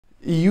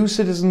EU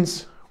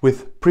citizens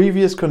with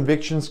previous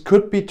convictions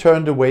could be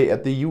turned away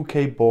at the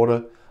UK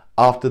border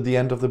after the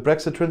end of the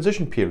Brexit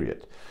transition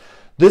period.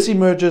 This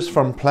emerges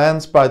from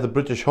plans by the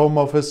British Home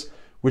Office,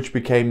 which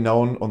became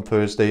known on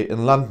Thursday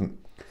in London.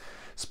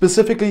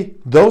 Specifically,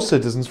 those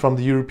citizens from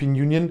the European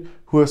Union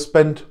who have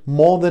spent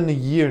more than a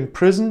year in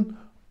prison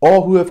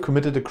or who have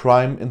committed a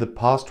crime in the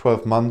past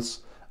 12 months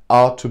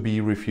are to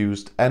be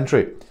refused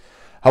entry.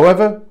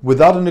 However,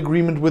 without an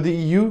agreement with the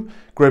EU,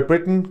 Great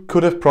Britain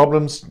could have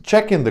problems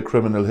checking the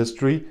criminal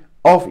history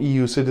of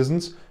EU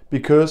citizens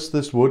because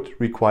this would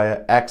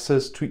require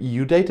access to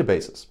EU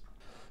databases.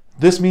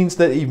 This means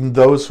that even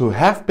those who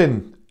have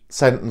been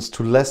sentenced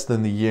to less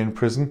than a year in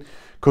prison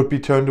could be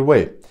turned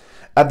away.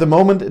 At the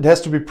moment, it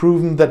has to be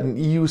proven that an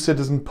EU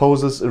citizen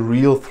poses a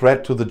real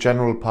threat to the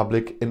general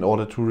public in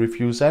order to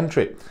refuse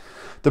entry.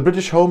 The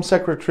British Home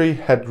Secretary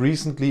had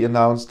recently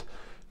announced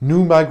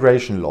new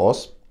migration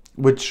laws,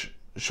 which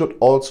should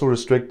also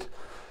restrict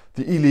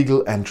the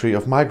illegal entry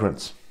of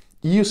migrants.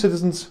 EU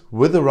citizens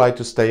with the right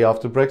to stay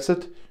after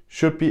Brexit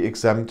should be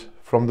exempt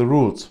from the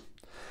rules.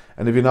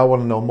 And if you now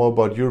want to know more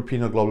about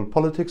European or global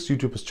politics,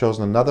 YouTube has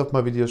chosen another of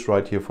my videos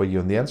right here for you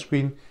on the end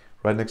screen,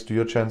 right next to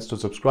your chance to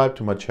subscribe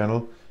to my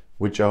channel,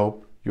 which I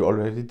hope you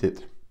already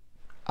did.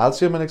 I'll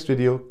see you in my next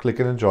video. Click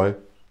and enjoy.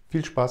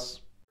 Viel Spaß!